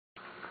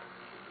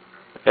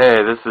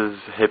Hey, this is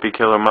Hippie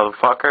Killer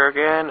Motherfucker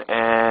again,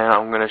 and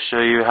I'm going to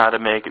show you how to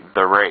make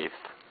the wraith.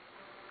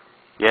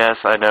 Yes,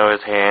 I know his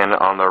hand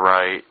on the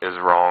right is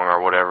wrong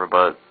or whatever,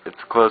 but it's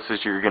the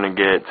closest you're going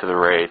to get to the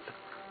wraith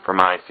from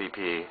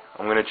ICP.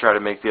 I'm going to try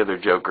to make the other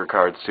Joker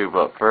cards too,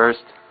 but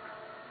first,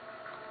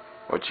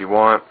 what you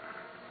want...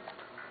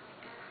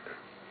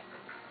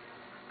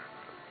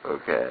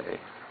 Okay,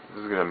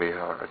 this is going to be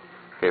hard.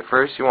 Okay,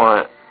 first you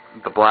want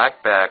the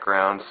black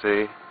background,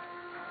 see?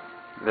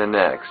 Then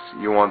next,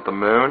 you want the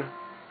moon.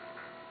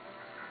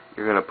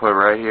 You're going to put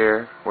right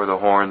here where the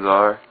horns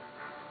are.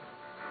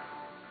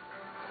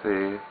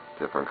 See,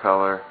 different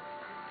color.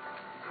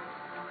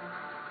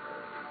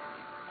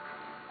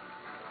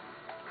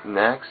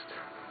 Next,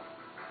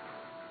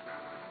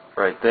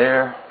 right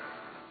there,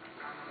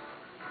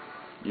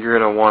 you're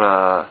going to want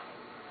a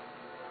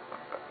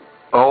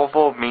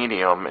oval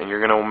medium, and you're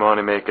going to want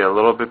to make it a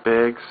little bit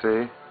big,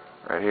 see,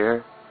 right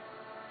here.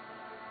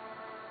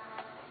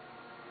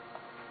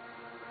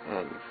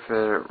 And fit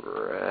it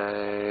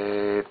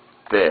right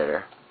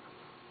there.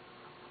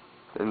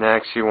 The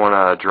next you want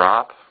to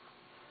drop.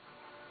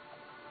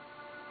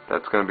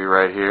 That's going to be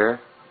right here.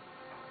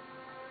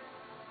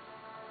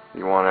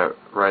 You want it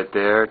right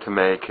there to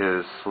make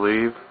his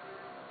sleeve.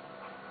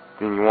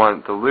 Then you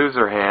want the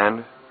loser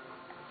hand,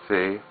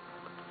 see,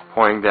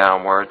 pointing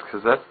downwards,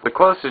 because that's the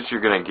closest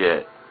you're going to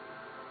get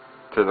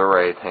to the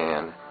wraith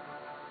hand.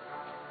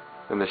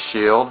 And the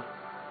shield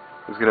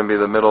is going to be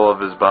the middle of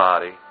his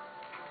body.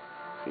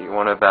 So you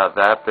want it about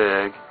that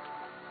big.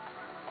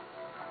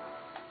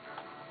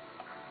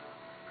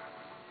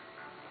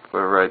 Put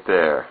it right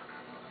there.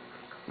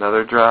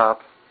 Another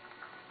drop.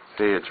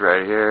 See, it's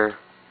right here.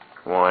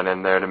 One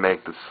in there to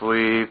make the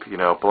sleeve, you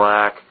know,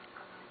 black.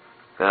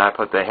 Then I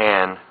put the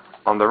hand.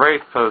 On the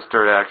wraith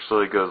poster it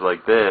actually goes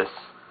like this.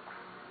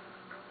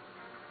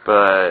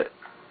 But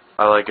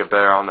I like it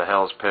better on the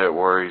Hell's Pit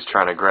where he's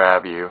trying to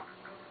grab you.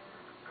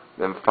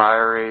 Then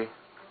fiery.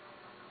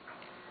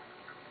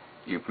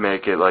 You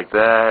make it like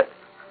that,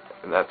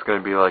 and that's going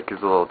to be like his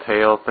little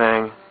tail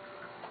thing,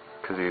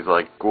 because he's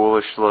like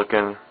ghoulish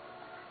looking.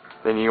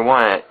 Then you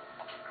want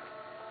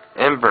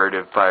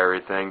inverted fiery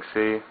thing,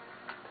 see?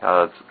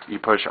 How it's, you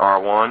push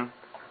R1,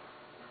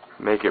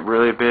 make it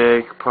really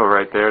big, put it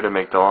right there to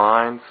make the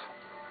lines.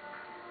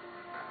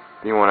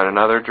 Then you want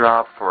another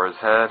drop for his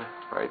head,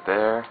 right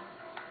there.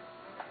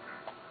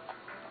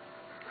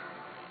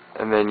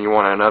 And then you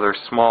want another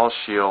small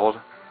shield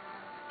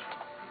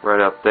right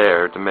up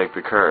there to make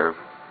the curve.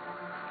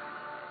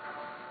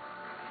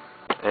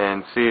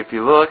 And see, if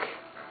you look,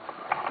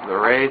 the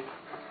wraith,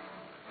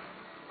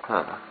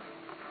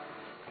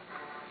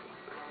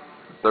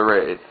 the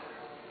wraith.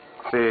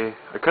 See,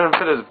 I couldn't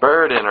fit his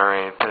bird in or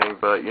anything,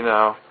 but you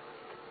know,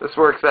 this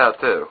works out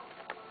too.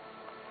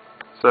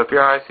 So if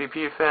you're an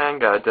ICP fan,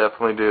 gotta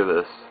definitely do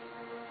this.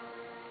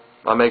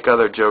 I'll make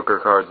other Joker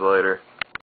cards later.